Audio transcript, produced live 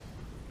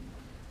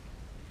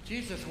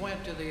Jesus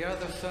went to the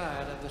other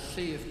side of the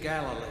Sea of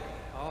Galilee,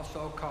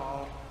 also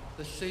called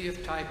the Sea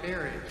of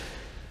Tiberias.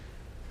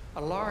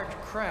 A large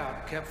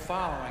crowd kept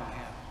following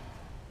him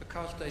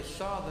because they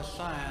saw the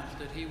signs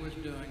that he was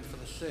doing for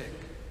the sick.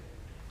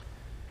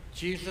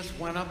 Jesus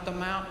went up the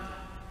mountain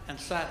and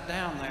sat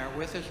down there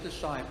with his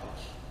disciples.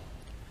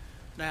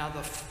 Now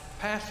the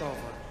Passover,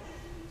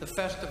 the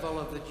festival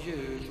of the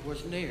Jews,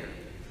 was near.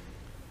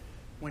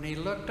 When he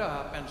looked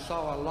up and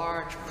saw a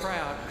large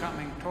crowd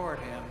coming toward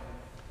him,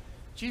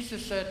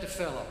 Jesus said to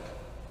Philip,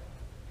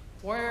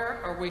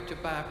 "Where are we to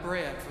buy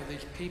bread for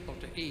these people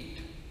to eat?"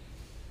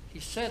 He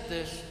said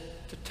this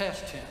to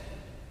test him,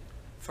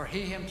 for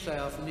he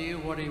himself knew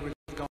what he was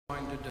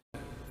going to do.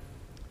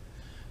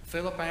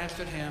 Philip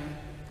answered him,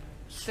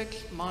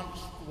 6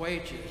 months'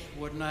 wages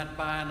would not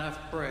buy enough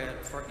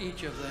bread for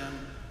each of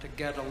them to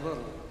get a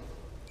little.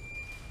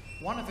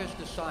 One of his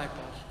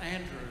disciples,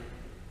 Andrew,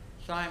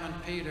 Simon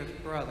Peter's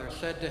brother,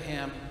 said to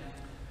him,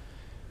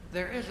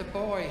 "There is a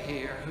boy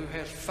here who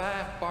has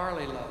 5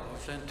 barley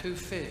loaves and 2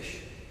 fish.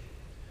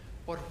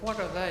 But what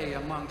are they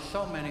among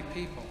so many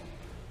people?"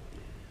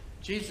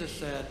 Jesus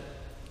said,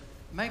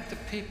 "Make the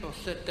people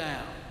sit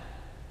down."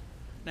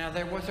 Now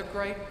there was a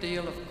great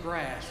deal of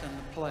grass in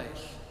the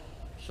place,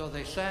 so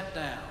they sat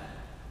down,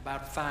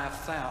 about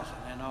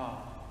 5,000 in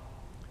all.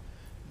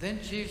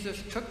 Then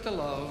Jesus took the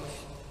loaves,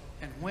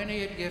 and when he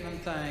had given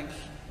thanks,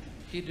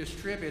 he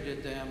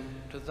distributed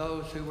them to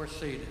those who were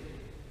seated.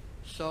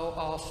 So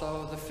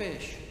also the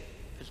fish,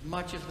 as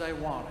much as they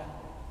wanted.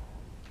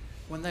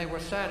 When they were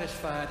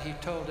satisfied, he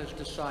told his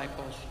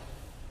disciples,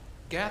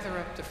 "Gather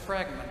up the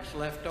fragments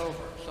left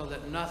over so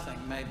that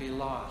nothing may be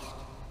lost."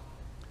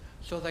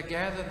 So they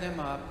gathered them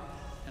up,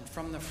 and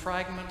from the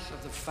fragments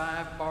of the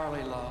 5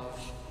 barley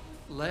loaves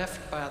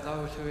left by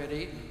those who had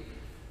eaten,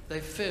 they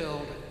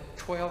filled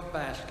 12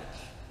 baskets.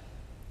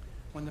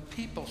 When the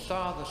people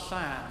saw the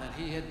sign that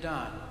he had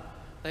done,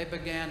 they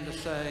began to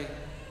say,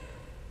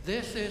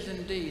 "This is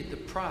indeed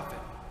the prophet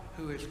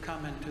who is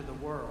come into the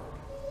world."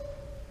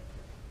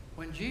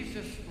 When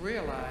Jesus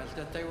realized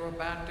that they were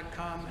about to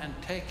come and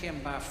take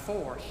him by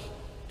force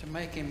to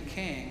make him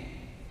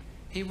king,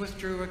 he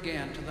withdrew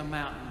again to the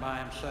mountain by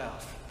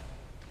himself.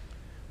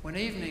 When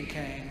evening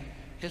came,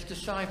 his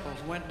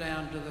disciples went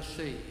down to the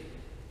sea,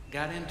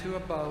 got into a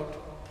boat,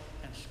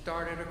 and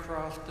started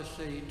across the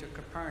sea to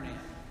Capernaum.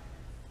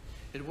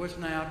 It was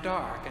now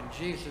dark, and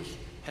Jesus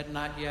had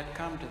not yet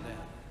come to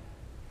them.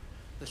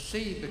 The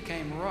sea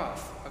became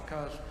rough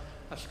because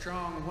a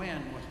strong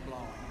wind was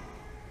blowing.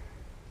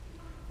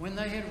 When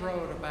they had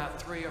rowed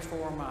about 3 or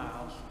 4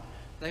 miles,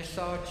 they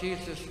saw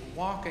Jesus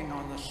walking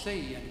on the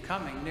sea and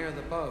coming near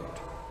the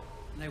boat,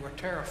 and they were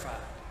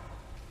terrified.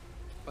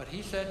 But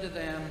he said to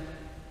them,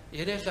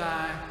 "It is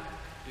I,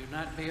 do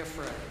not be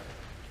afraid."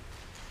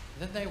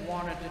 Then they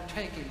wanted to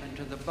take him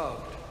into the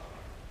boat,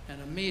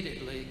 and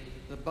immediately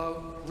the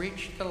boat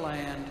reached the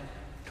land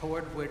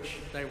toward which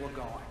they were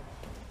going.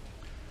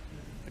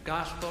 The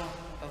Gospel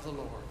of the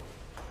Lord.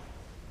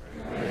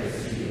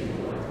 Praise to you,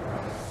 Lord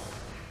Christ.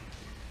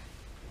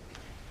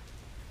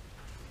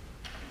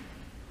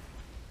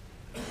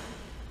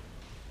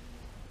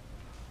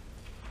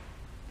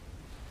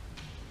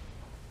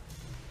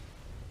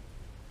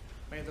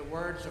 May the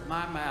words of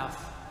my mouth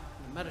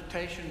and the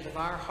meditations of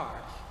our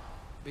hearts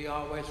be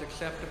always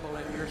acceptable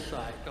in your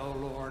sight, O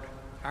Lord,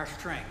 our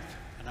strength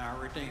and our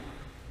Redeemer.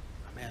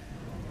 Amen.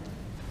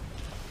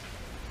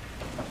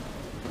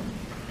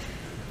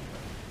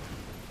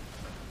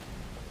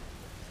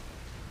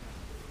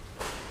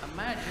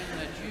 Imagine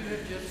that you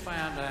have just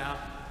found out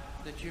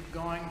that you're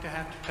going to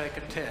have to take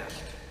a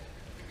test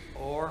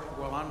or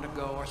will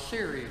undergo a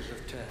series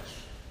of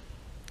tests.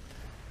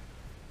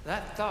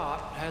 That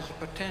thought has the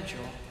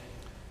potential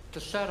to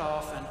set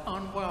off an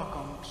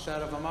unwelcome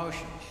set of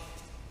emotions.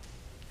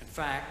 In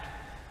fact,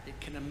 it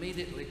can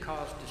immediately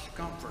cause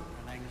discomfort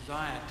and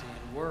anxiety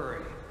and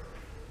worry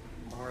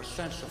or a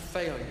sense of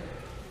failure.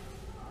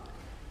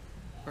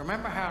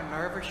 Remember how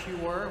nervous you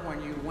were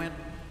when you went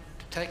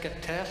to take a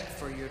test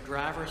for your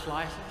driver's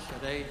license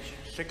at age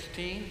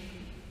 16?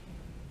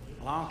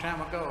 A long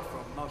time ago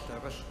for most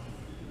of us.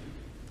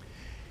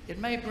 It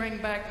may bring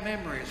back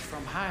memories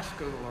from high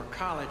school or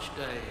college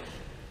days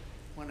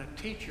when a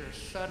teacher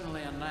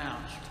suddenly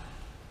announced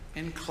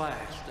in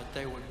class that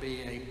there would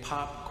be a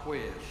pop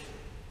quiz.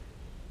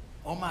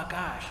 Oh my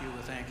gosh, you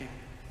were thinking,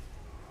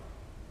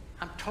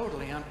 I'm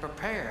totally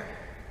unprepared.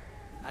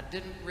 I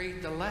didn't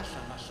read the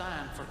lesson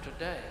assigned for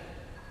today.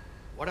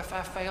 What if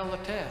I fail the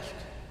test?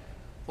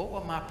 What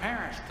will my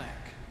parents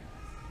think?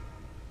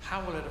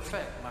 How will it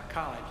affect my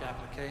college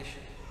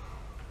application?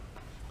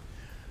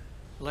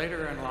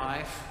 Later in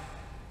life,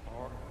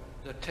 or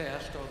the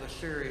test or the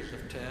series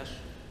of tests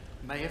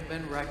may have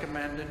been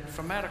recommended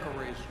for medical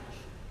reasons.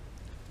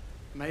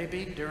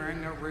 Maybe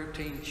during a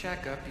routine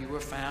checkup you were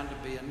found to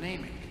be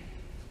anemic.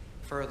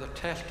 Further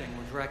testing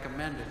was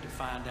recommended to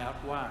find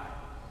out why.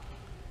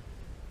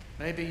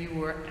 Maybe you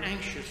were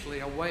anxiously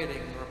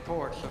awaiting the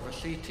reports of a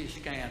CT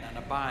scan and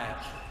a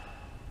biopsy.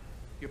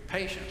 Your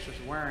patience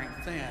is wearing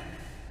thin.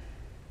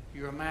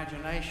 Your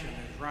imagination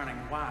is running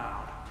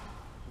wild,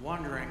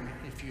 wondering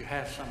if you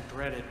have some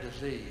dreaded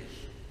disease.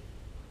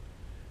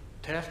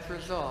 Test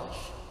results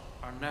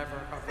are never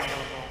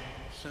available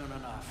soon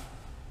enough.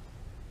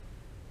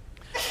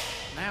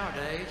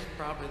 Nowadays,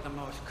 probably the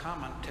most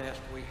common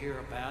test we hear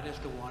about is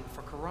the one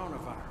for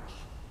coronavirus,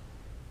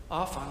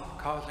 often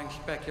causing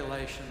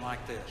speculation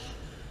like this.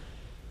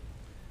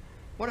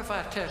 What if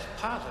I test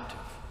positive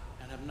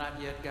and have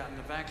not yet gotten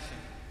the vaccine?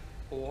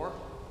 Or,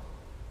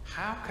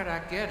 how could I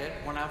get it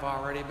when I've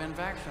already been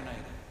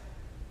vaccinated?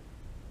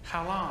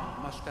 How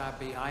long must I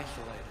be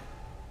isolated?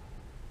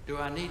 Do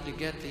I need to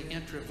get the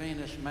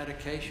intravenous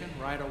medication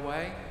right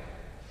away?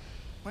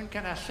 When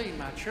can I see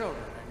my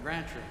children and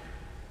grandchildren?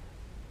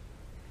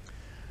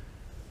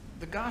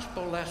 The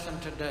gospel lesson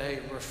today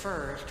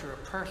refers to a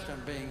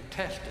person being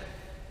tested.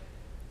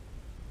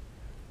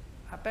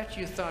 I bet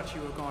you thought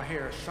you were going to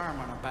hear a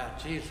sermon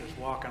about Jesus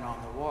walking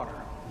on the water.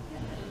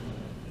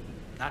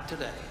 Not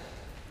today.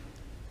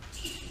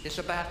 It's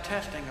about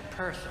testing a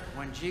person.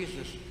 When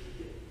Jesus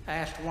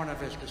asked one of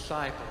his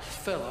disciples,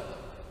 Philip,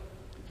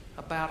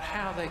 about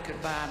how they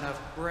could buy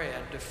enough bread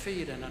to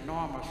feed an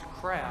enormous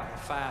crowd of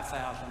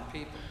 5,000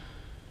 people.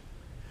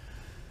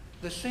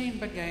 The scene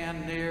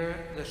began near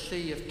the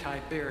Sea of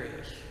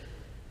Tiberias,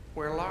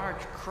 where large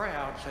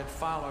crowds had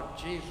followed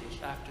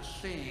Jesus after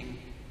seeing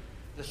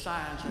the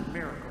signs and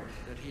miracles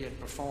that he had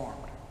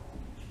performed.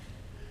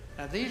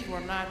 Now, these were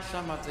not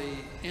some of the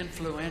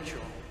influential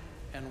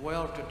and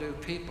well-to-do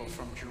people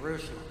from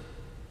Jerusalem,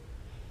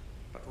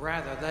 but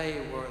rather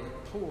they were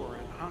the poor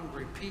and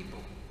hungry people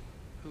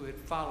who had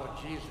followed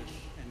Jesus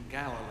in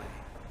Galilee.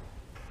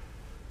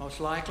 Most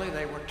likely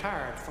they were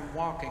tired from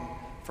walking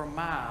for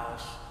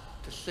miles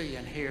to see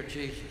and hear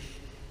Jesus.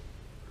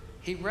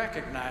 He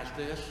recognized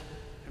this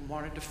and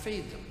wanted to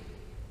feed them.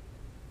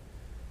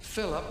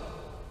 Philip,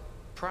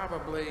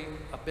 probably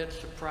a bit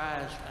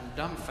surprised and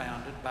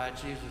dumbfounded by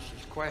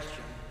Jesus'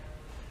 question,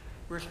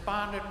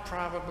 responded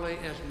probably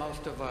as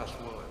most of us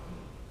would.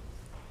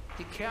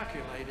 He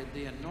calculated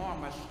the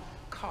enormous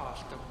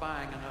cost of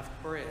buying enough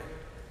bread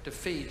to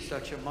feed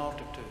such a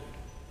multitude,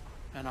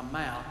 an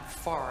amount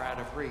far out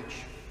of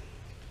reach.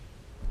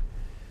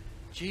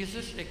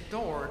 Jesus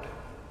ignored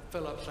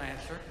Philip's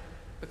answer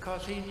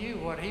because he knew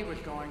what he was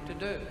going to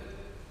do.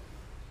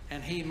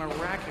 And he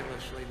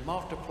miraculously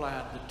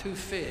multiplied the 2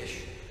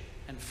 fish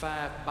and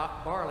 5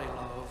 barley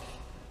loaves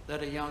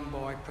that a young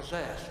boy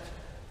possessed.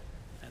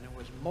 And it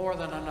was more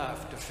than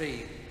enough to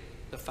feed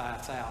the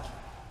 5,000.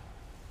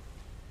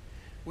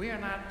 We are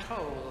not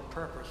told the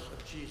purpose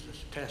of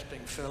Jesus testing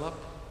Philip,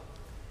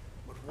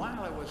 but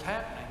while it was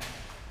happening,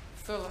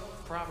 Philip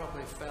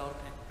probably felt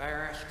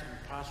embarrassed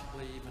and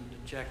possibly even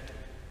dejected.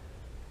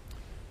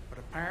 But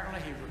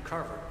apparently he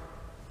recovered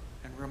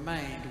and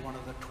remained one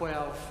of the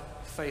 12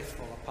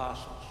 faithful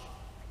apostles.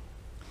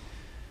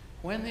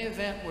 When the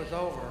event was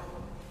over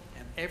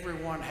and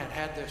everyone had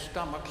had their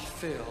stomachs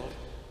filled,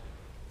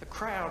 the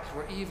crowds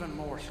were even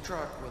more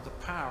struck with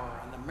the power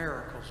and the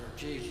miracles of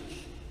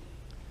Jesus.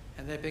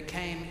 And they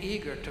became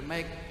eager to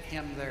make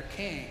him their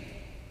king,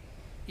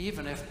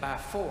 even if by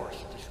force,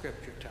 the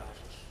scripture tells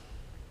us.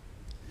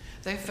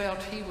 They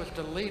felt he was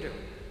the leader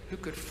who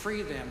could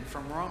free them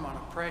from Roman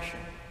oppression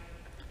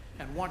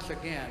and once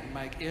again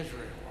make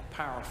Israel a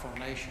powerful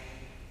nation.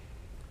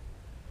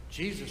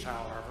 Jesus,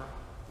 however,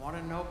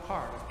 wanted no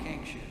part of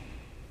kingship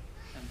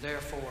and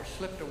therefore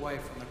slipped away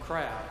from the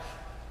crowds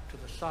to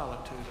the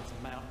solitude of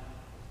the mountain.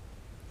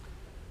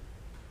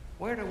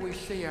 Where do we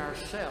see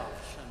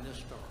ourselves in this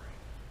story?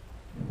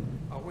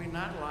 Are we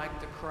not like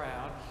the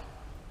crowds,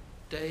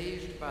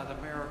 dazed by the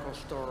miracle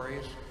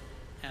stories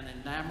and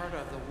enamored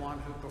of the one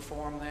who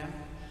performed them,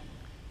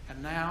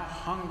 and now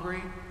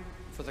hungry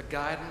for the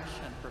guidance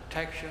and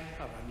protection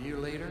of a new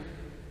leader?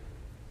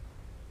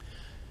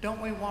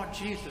 Don't we want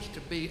Jesus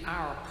to be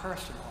our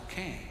personal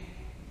king?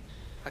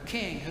 A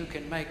king who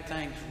can make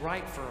things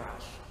right for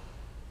us,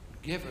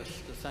 give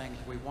us the things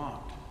we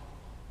want.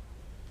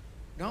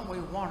 Don't we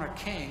want a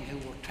king who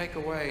will take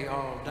away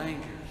all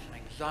dangers,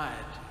 anxieties,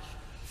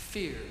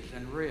 fears,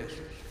 and risks,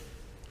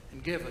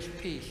 and give us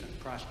peace and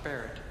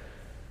prosperity?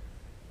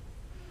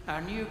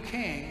 Our new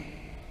king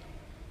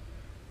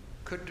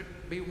could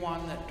be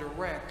one that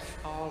directs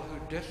all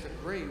who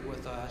disagree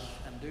with us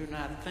and do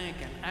not think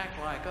and act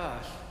like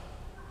us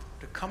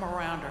to come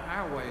around to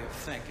our way of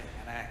thinking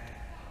and acting.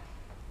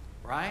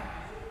 Right?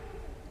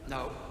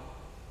 No.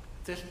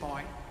 At this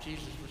point,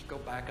 Jesus must go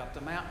back up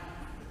the mountain.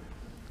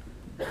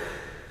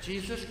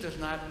 Jesus does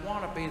not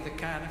want to be the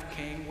kind of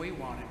king we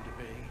want him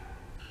to be,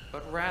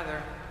 but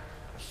rather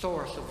a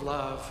source of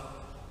love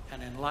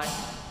and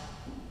enlightenment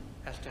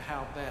as to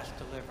how best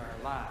to live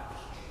our lives.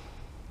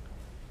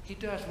 He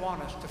does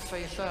want us to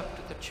face up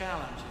to the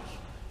challenges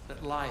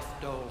that life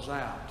doles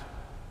out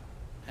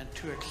and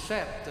to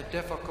accept the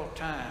difficult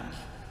times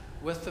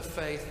with the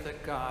faith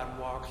that God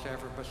walks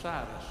ever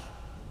beside us.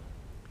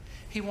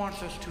 He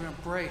wants us to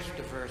embrace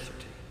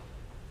diversity,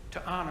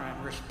 to honor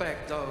and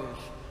respect those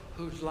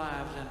whose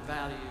lives and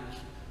values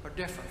are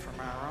different from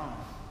our own.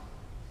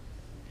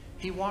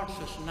 He wants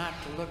us not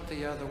to look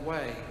the other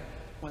way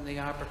when the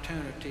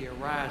opportunity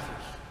arises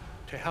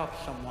to help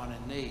someone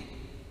in need.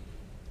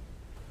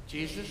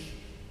 Jesus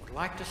would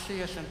like to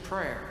see us in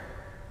prayer,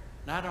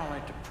 not only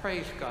to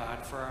praise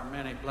God for our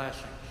many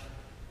blessings,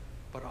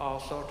 but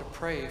also to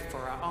pray for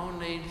our own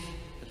needs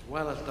as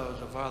well as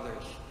those of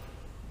others,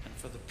 and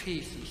for the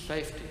peace and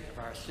safety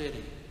of our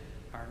city,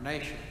 our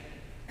nation,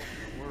 and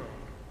the world.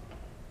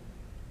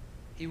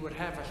 He would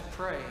have us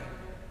pray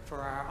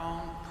for our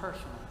own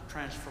personal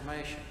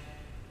transformation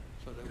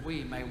so that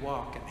we may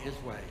walk in his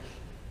ways.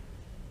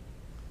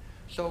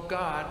 So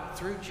God,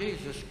 through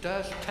Jesus,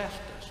 does test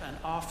us, and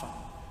often,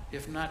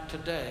 if not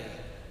today,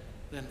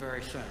 then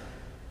very soon.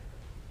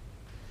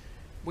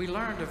 We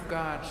learned of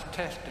God's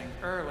testing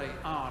early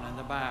on in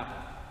the Bible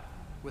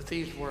with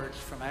these words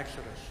from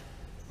Exodus.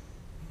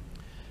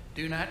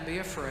 Do not be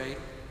afraid,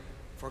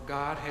 for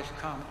God has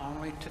come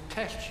only to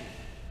test you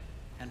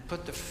and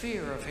put the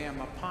fear of him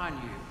upon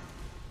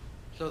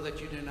you so that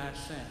you do not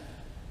sin.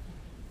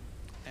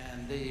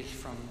 And these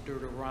from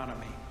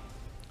Deuteronomy.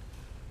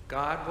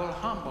 God will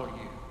humble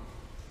you,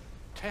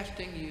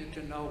 testing you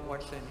to know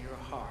what's in your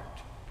heart.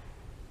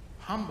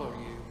 Humble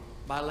you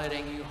by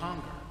letting you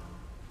hunger,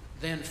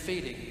 then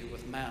feeding you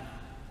with manna.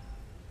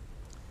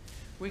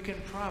 We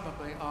can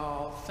probably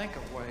all think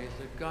of ways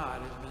that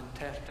God has been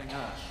testing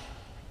us.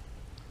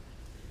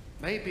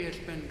 Maybe it's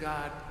been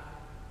God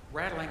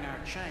rattling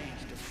our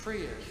chains to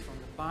free us from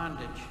the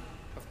bondage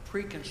of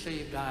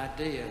preconceived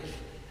ideas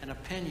and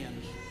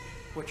opinions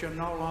which are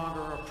no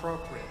longer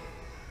appropriate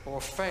or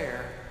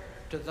fair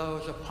to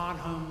those upon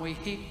whom we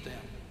heap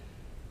them.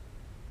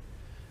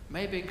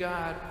 Maybe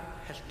God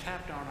has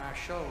tapped on our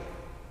shoulder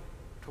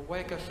to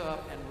wake us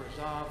up and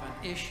resolve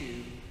an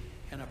issue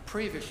in a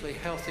previously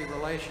healthy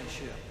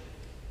relationship,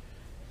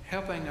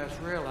 helping us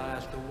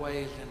realize the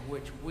ways in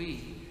which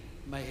we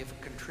may have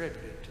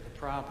contributed to the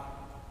problem.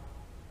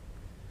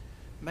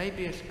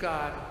 Maybe it's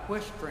God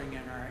whispering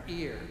in our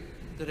ear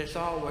that it's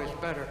always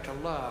better to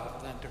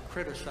love than to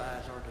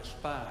criticize or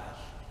despise.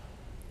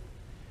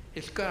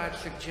 It's God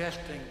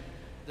suggesting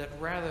that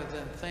rather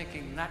than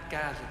thinking that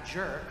guy's a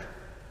jerk,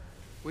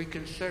 we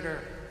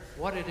consider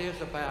what it is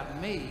about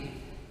me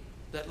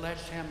that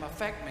lets him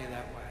affect me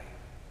that way.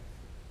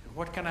 And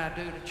what can I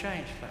do to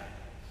change that?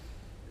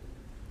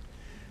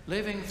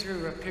 Living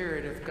through a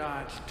period of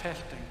God's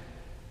testing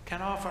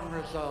can often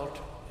result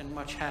in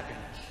much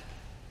happiness.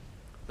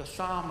 The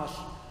psalmist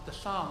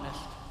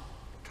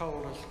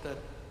told us that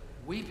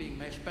weeping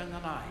may spend the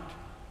night,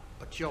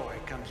 but joy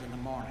comes in the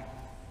morning.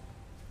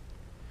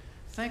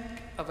 Think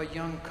of a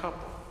young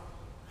couple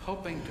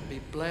hoping to be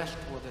blessed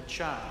with a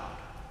child,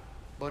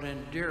 but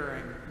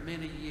enduring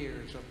many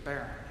years of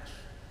barrenness,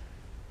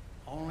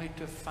 only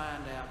to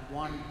find out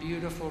one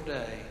beautiful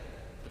day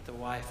that the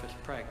wife is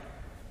pregnant.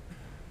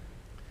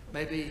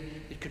 Maybe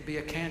it could be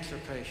a cancer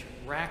patient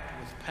racked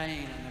with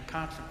pain and the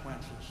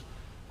consequences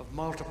of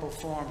multiple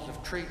forms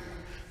of treatment,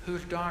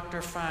 whose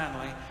doctor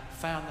finally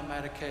found the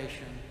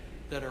medication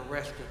that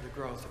arrested the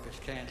growth of his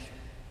cancer.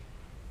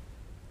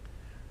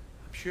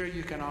 I'm sure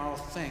you can all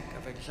think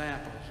of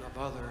examples of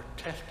other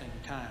testing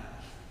times.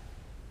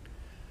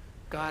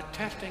 God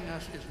testing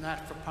us is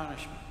not for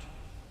punishment,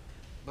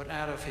 but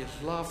out of his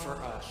love for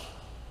us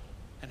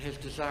and his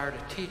desire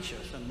to teach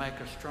us and make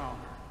us stronger.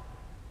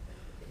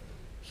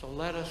 So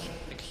let us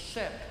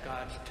accept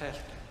God's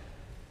testing,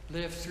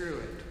 live through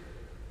it,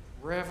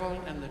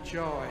 revel in the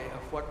joy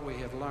of what we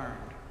have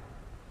learned,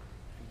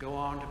 and go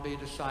on to be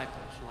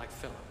disciples like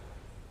Philip.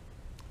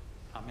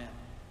 Amen.